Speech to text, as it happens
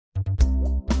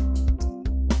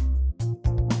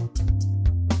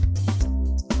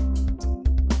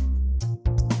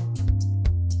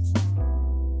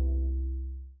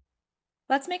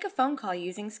Let's make a phone call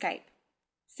using Skype.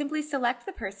 Simply select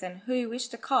the person who you wish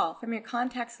to call from your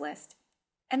contacts list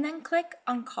and then click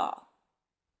on Call.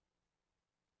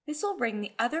 This will bring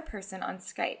the other person on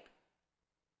Skype.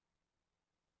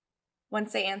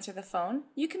 Once they answer the phone,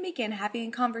 you can begin having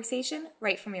a conversation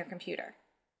right from your computer.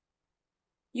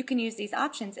 You can use these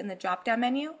options in the drop-down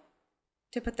menu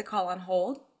to put the call on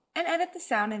hold and edit the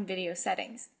sound and video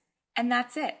settings. And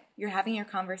that's it, you're having your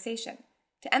conversation.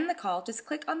 To end the call, just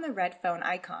click on the red phone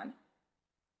icon.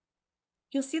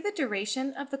 You'll see the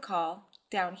duration of the call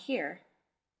down here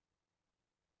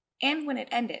and when it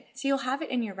ended, so you'll have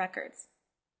it in your records.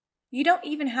 You don't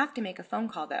even have to make a phone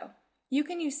call though. You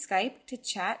can use Skype to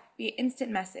chat via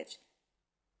instant message.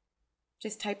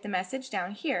 Just type the message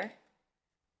down here,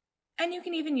 and you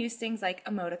can even use things like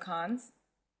emoticons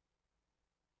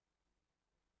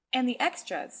and the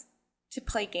extras to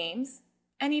play games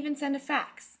and even send a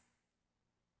fax.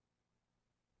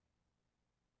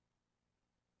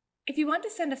 If you want to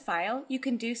send a file, you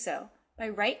can do so by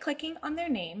right-clicking on their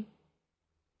name,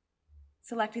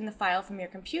 selecting the file from your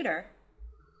computer,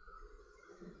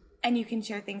 and you can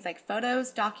share things like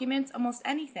photos, documents, almost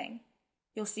anything.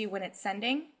 You'll see when it's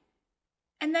sending,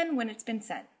 and then when it's been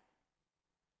sent.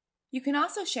 You can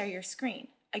also share your screen.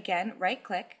 Again,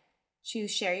 right-click,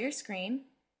 choose Share Your Screen,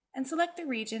 and select the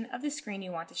region of the screen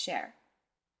you want to share.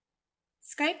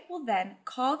 Skype will then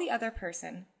call the other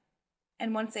person,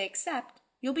 and once they accept,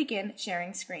 you'll begin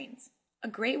sharing screens. A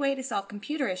great way to solve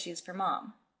computer issues for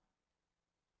mom.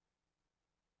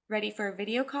 Ready for a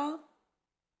video call?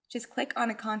 Just click on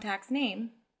a contact's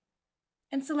name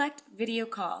and select Video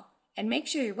Call, and make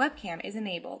sure your webcam is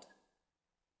enabled.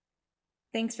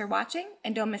 Thanks for watching,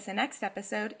 and don't miss the next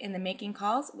episode in the Making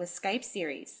Calls with Skype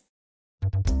series.